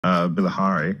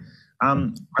Bilahari.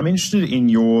 I'm interested in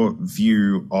your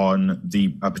view on the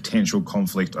potential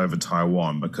conflict over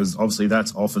Taiwan, because obviously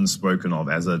that's often spoken of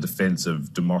as a defense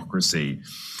of democracy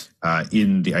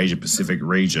in the Asia-Pacific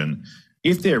region.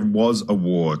 If there was a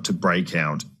war to break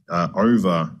out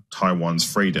over Taiwan's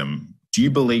freedom, do you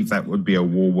believe that would be a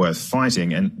war worth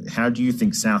fighting? And how do you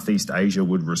think Southeast Asia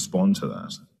would respond to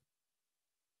that?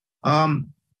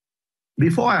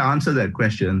 Before I answer that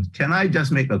question, can I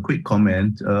just make a quick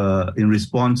comment in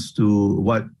response to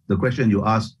what the question you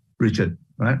asked, Richard,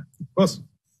 right? Of course.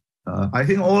 I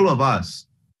think all of us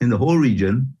in the whole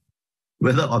region,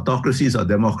 whether autocracies or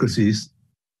democracies,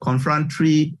 confront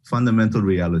three fundamental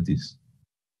realities.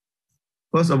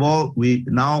 First of all, we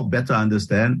now better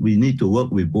understand we need to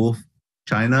work with both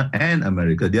China and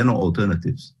America. There are no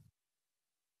alternatives.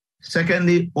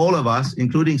 Secondly, all of us,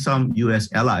 including some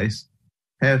US allies,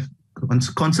 have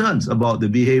concerns about the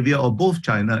behavior of both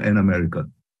China and America.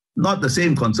 Not the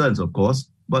same concerns, of course,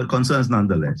 but concerns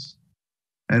nonetheless.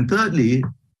 And thirdly,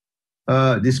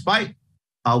 despite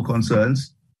our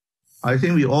concerns, I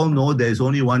think we all know there is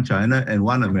only one China and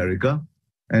one America,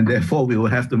 and therefore we will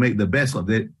have to make the best of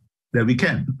it that we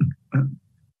can.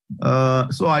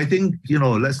 So I think,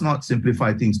 let's not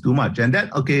simplify things too much. And that,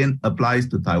 again, applies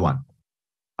to Taiwan.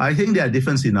 I think there are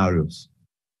different scenarios.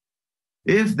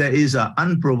 If there is an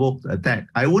unprovoked attack,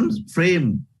 I wouldn't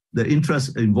frame the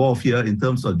interests involved here in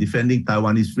terms of defending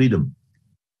Taiwanese freedom.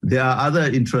 There are other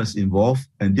interests involved,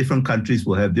 and different countries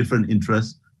will have different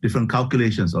interests, different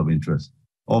calculations of interest,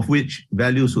 of which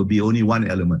values will be only one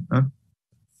element.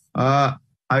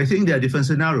 I think there are different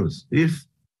scenarios. If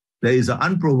there is an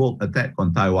unprovoked attack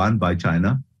on Taiwan by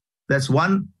China, that's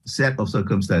one set of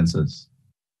circumstances.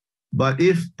 But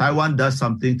if Taiwan does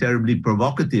something terribly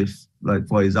provocative, like,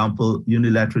 for example,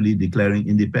 unilaterally declaring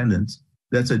independence,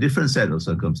 that's a different set of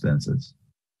circumstances.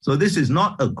 So this is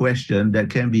not a question that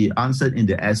can be answered in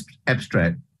the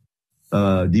abstract,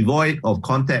 devoid of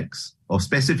context, of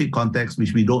specific context,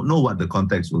 which we don't know what the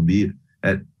context will be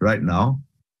at right now,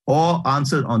 or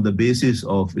answered on the basis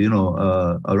of,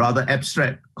 a rather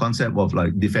abstract concept of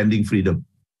like defending freedom.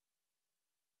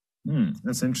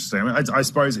 That's interesting. I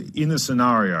suppose in the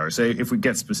scenario, so if we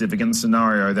get specific, in the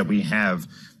scenario that we have,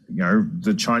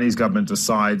 the Chinese government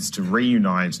decides to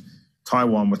reunite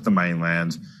Taiwan with the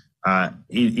mainland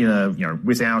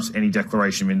without any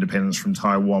declaration of independence from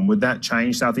Taiwan, would that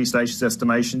change Southeast Asia's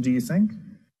estimation, do you think?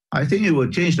 I think it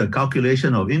would change the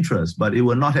calculation of interest, but it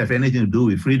will not have anything to do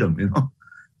with freedom,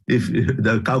 If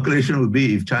the calculation would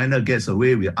be if China gets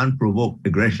away with unprovoked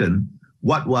aggression,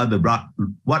 what are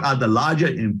the larger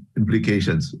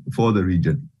implications for the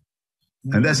region?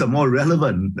 And that's a more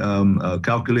relevant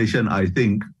calculation, I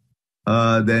think,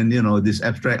 than this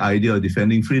abstract idea of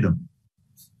defending freedom.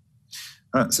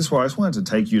 Siswa, I just wanted to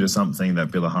take you to something that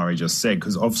Bilahari just said,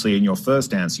 because obviously in your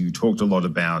first answer you talked a lot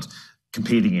about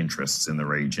competing interests in the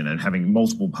region and having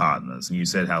multiple partners, and you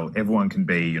said how everyone can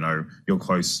be, your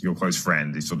close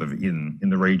friend is sort of in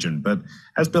the region. But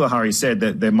as Bilahari said,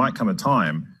 that there might come a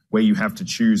time where you have to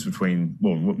choose between,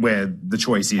 where the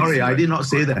choice is. Sorry, I did not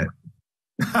say that.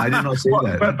 I did not say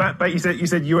that. But you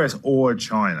said US or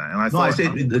China, and I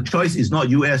said the choice is not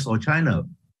US or China.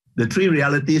 The three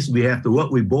realities, we have to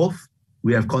work with both.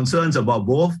 We have concerns about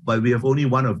both, but we have only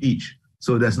one of each.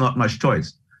 So there's not much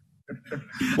choice.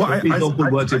 Please don't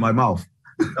put words in my mouth.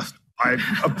 I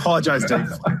apologize,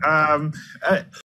 Dave.